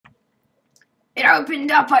it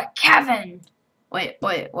opened up a cavern. Wait,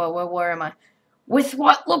 where am I? With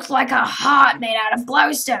what looked like a heart made out of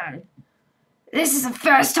glowstone. This is the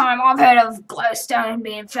first time I've heard of glowstone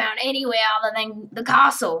being found anywhere other than the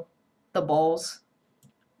castle. The balls.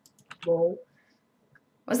 Well,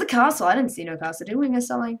 Where's the castle? I didn't see no castle. Did we miss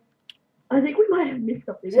something? I think we might have missed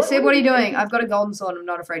something. So, Sid, what are you doing? I've got a golden sword. I'm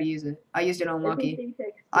not afraid to use it. I used it on Lucky. SMC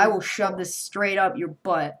I will shove this straight up your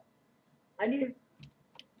butt. I need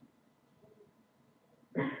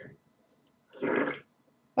to...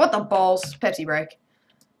 What the balls? Pepsi break.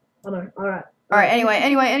 Oh no, alright. Alright,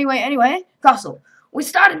 anyway. Castle. We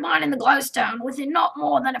started mining the glowstone within not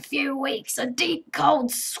more than a few weeks. A deep cold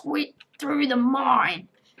sweep through the mine,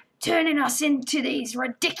 turning us into these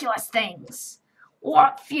ridiculous things.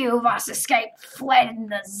 What few of us escaped fled in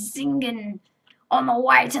the Zingen on the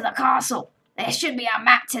way to the castle. There should be a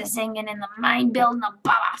map to Zingen in the main building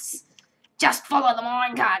above us. Just follow the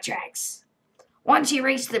minecart tracks. Once you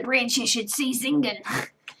reach the bridge, you should see Zingen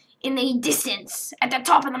in the distance. At the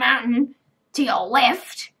top of the mountain, to your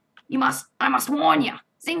left, I must warn you,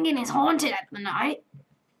 Zingen is haunted at the night.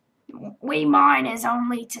 We miners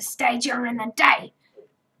only to stay during the day.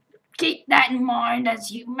 Keep that in mind as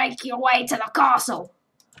you make your way to the castle.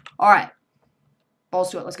 Alright. Balls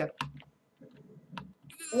to it, let's go.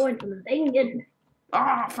 Going from Zingen.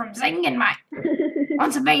 Oh, from Zingen, mate.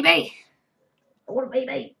 Want some BB? I want a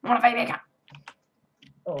baby. Want a BB cup?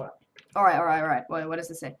 Alright. Alright. What does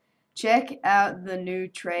this say? Check out the new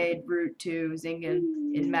trade route to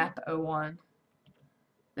Zingen in map 01.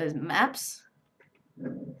 There's maps?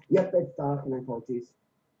 Yep, it's dark and apologies.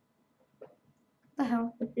 What the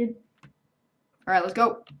hell? It, Alright, let's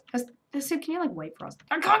go. Sid, can you like wait for us?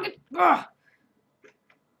 I can't get. Ugh.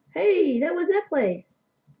 hey, that was that place.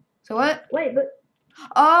 So what? Wait, but...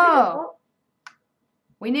 Oh!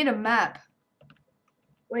 We need a map.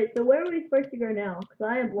 Wait, so where are we supposed to go now? Because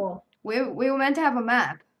I am lost. We were meant to have a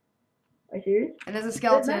map. Are you serious? And there's a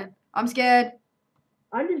skeleton. I'm scared.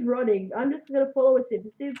 I'm just running. I'm just gonna follow with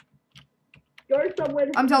him. Sid, go somewhere.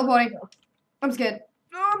 I'm teleporting. I'm scared.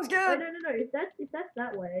 No, I'm Oh, scared. no. If that's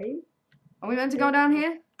that way. Are we meant to go down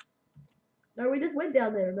here? No, we just went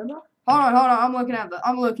down there. Remember? Hold on. I'm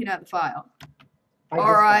looking at the file.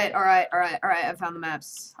 Alright. I found the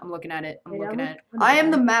maps. I'm looking at it. I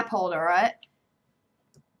am the map holder, alright?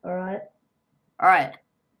 Alright.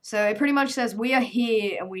 So it pretty much says we are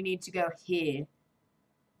here and we need to go here.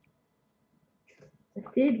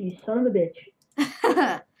 Sid, you son of a bitch.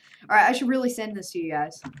 Alright, I should really send this to you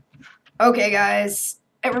guys. Okay, guys.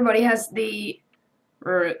 Everybody has the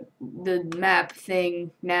map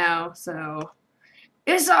thing now, so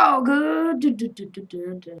it's all good.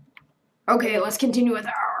 Okay, let's continue with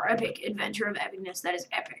our epic adventure of epicness. That is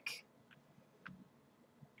epic.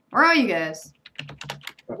 Where are you guys?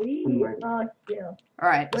 We are here.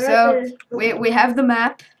 Alright, so we have the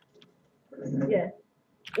map. Yeah.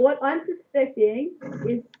 What I'm suspecting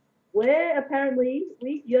is where apparently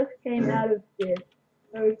we just came out of this.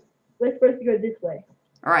 So we're supposed to go this way.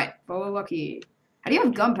 Alright, follow Lucky. How do you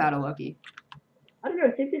have gunpowder, Lucky? I don't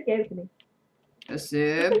know, Sid just gave it to me.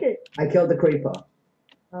 Sib. I killed the creeper.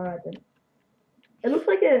 Alright then. It looks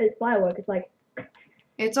like a firework. It's like...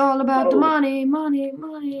 It's all about the money.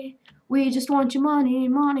 We just want your money.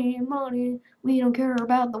 We don't care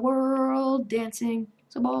about the world. Dancing.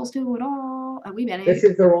 So balls to it all. We've been This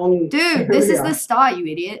is the wrong... Dude, this is the star, you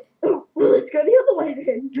idiot. Well, let's go the other way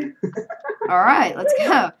then. Alright, let's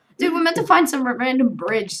go. Dude, we're meant to find some random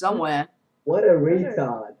bridge somewhere. What a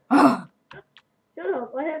retard. Shut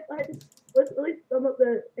up. I have let's at least sum up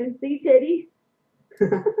the MC Teddy.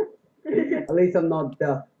 At least I'm not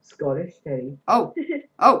the Scottish Teddy. Oh,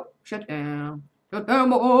 shut down. Shut down,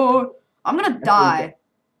 boy. I'm gonna die.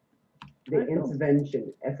 The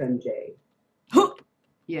intervention, FMJ.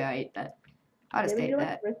 Yeah, I ate that. I just ate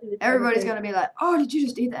that. Rest of this Everybody's conversation. gonna be like, oh, did you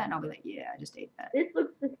just eat that? And I'll be like, yeah, I just ate that. This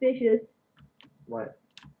looks suspicious. What?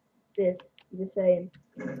 This. I'm just saying.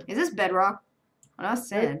 Is this bedrock? Oh, that's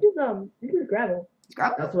sand. This is gravel. It's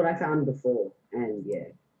gravel. That's what I found before, and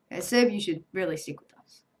yeah. Okay, Sib, you should really stick with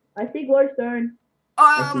us. I see glowstone.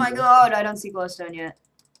 Oh my god, I don't see glowstone yet.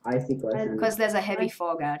 I see glowstone. Because there's a heavy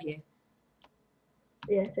fog out here.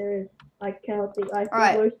 Yes, there is. I cannot see. I see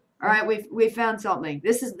Alright. glowstone. Alright, we've found something.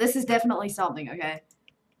 This is definitely something, okay?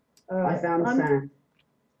 Alright. I found sand.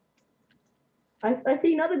 I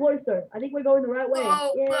see another glowstone. I think we're going the right way.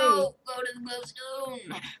 Yay. Go to the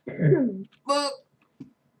glowstone. Whoa.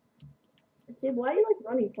 Sid, why are you like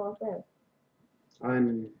running fast there?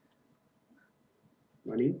 I'm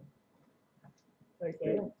running.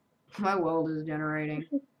 Okay. My world is generating.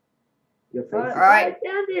 Your face. Alright.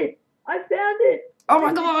 Alright. I found it. Oh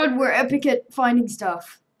my god, we're epic at finding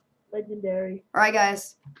stuff. Legendary. Alright,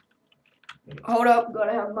 guys. Hold up,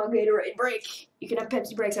 gotta have my Gatorade break. You can have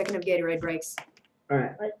Pepsi breaks, I can have Gatorade breaks.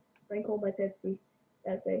 Alright. Drink all my Pepsi.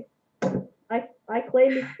 That's it. I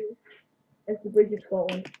claim it as the Bridge of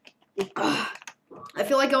Scotland. I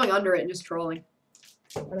feel like going under it and just trolling.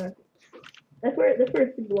 I know. That's where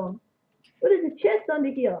it should belong. But there's a chest under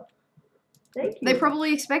here. Thank you. They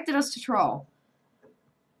probably expected us to troll.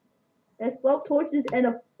 There's 12 torches and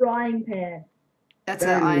a frying pan. That's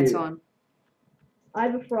an iron sword. I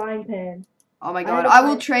have a frying pan. Oh my god, I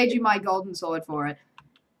will trade you my golden sword for it.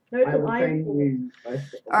 No, it's I an will iron train sword.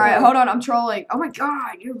 you. Alright, hold on, I'm trolling. Oh my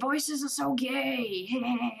god, your voices are so gay.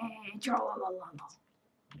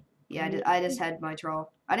 Yeah, I just had my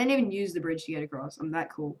troll. I didn't even use the bridge to get across. I'm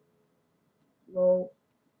that cool. Lol.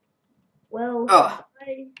 Well, Ugh.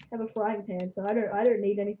 I have a frying pan, so I don't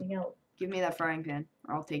need anything else. Give me that frying pan,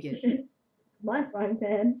 or I'll take it. My frying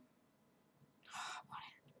pan.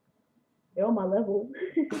 You're on my level.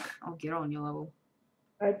 I'll get on your level.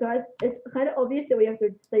 Alright, so it's kind of obvious that we have to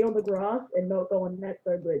stay on the grass and not go on that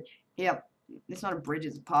stone bridge. Yep. It's not a bridge,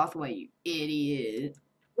 it's a pathway, you idiot.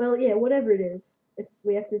 Well, yeah, whatever it is.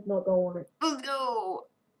 We have to not go on it. Let's go.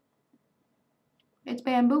 It's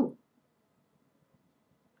bamboo.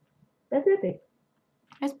 That's epic.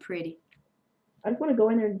 That's pretty. I just want to go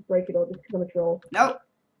in there and just break it all just because I'm a troll. Nope.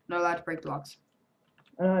 Not allowed to break blocks.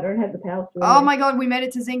 I don't have the power to. Oh my god, we made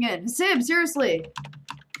it to Zingen. Sib, seriously.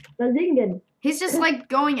 The Zingen. He's just like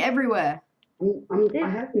going everywhere. I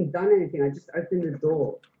haven't done anything. I just opened the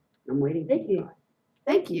door. I'm waiting for Thank you.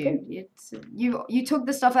 Thank you. You took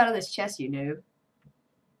the stuff out of this chest, you noob.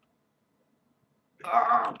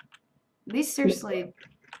 At least seriously.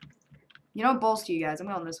 You know what, balls to you guys. I'm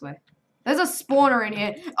going this way. There's a spawner in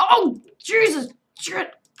here. Oh, Jesus.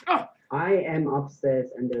 Shit. Oh. I am upstairs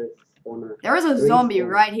and there's a spawner. There is a zombie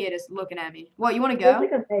right here just looking at me. What, you want to go?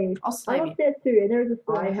 There's like a base. I'll slay I'm me. upstairs too, and there's a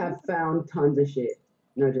spawner. I have found tons of shit.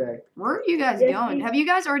 No joke. Where are you guys Yes, going? Have you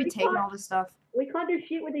guys already taken all this stuff? We can't do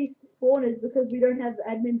shit with these spawners because we don't have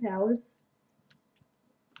admin powers.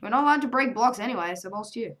 We're not allowed to break blocks anyway, so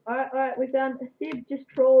balls to you. Alright, we found Sib just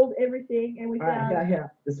trolled everything, and we found Alright,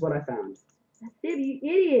 here. This is what I found. Sib, you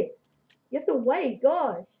idiot! You have to wait,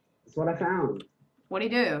 gosh. This is what I found.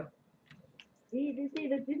 What'd he do? This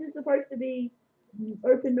is supposed to be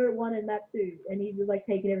open note 1 and map 2, and he's just like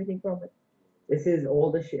taking everything from it. This is all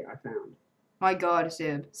the shit I found. My god,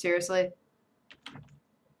 Sib. Seriously?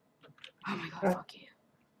 Oh my god, fuck you.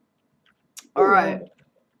 Alright.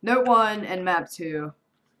 Note 1 and map 2.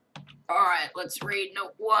 Alright, let's read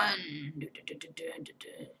note 1.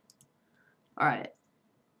 Alright.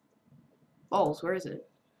 Balls, where is it?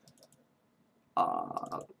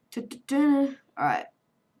 Alright.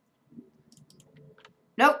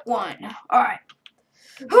 Note 1. Alright.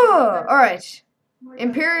 Alright.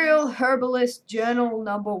 Imperial Herbalist Journal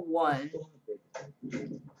number 1.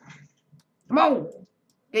 Come on!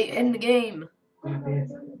 Get in the game.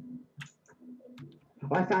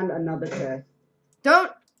 I found another chest.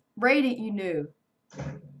 Don't raid it, you noob.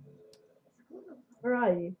 Where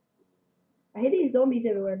are you? I hear these zombies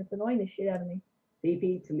everywhere, and it's annoying the shit out of me.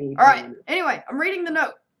 DP to me. Alright, anyway, I'm reading the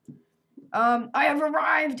note. I have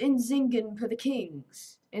arrived in Zingen per the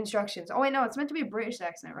king's instructions. Oh wait, no, it's meant to be a British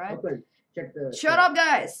accent, right? Open. Check the. Shut up,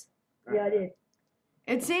 guys! Yeah, I did.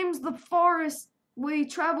 It seems the forest we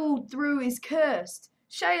traveled through is cursed.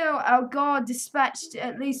 Shao, our god, dispatched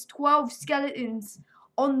at least 12 skeletons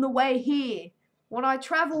on the way here. When I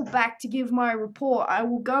travel back to give my report, I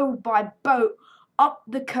will go by boat up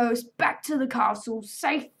the coast back to the castle.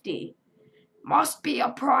 Safety must be a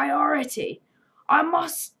priority.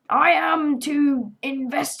 I am to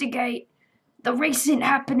investigate the recent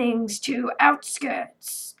happenings to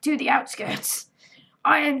the outskirts.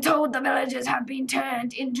 I am told the villagers have been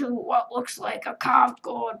turned into what looks like a carved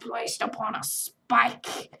gourd placed upon a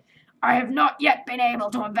spike. I have not yet been able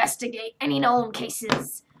to investigate any known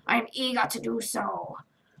cases. I am eager to do so.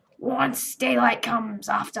 Once daylight comes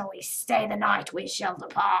after we stay the night, we shall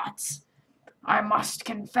depart. I must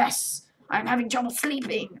confess, I am having trouble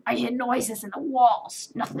sleeping. I hear noises in the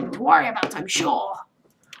walls. Nothing to worry about, I'm sure.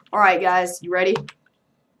 Alright, guys, you ready?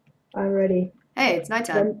 I'm ready. Hey, it's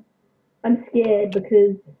nighttime. I'm scared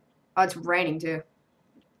because, Oh, it's raining too.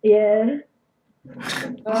 yeah.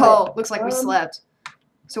 Oh, looks like we slept.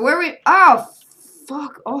 So where are we? Oh,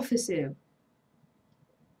 fuck off, Him.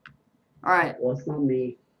 Alright. Well, it's not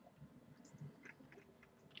me.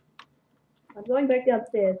 I'm going back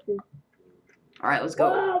downstairs. Alright, let's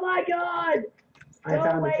go. Oh my god! I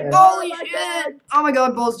found the chest. Holy Oh my shit! God. Oh my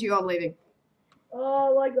god, balls to you, I'm leaving.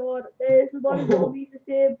 Oh my god, there's a lot of zombies. A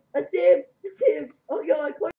Sib! Tim. Oh god, close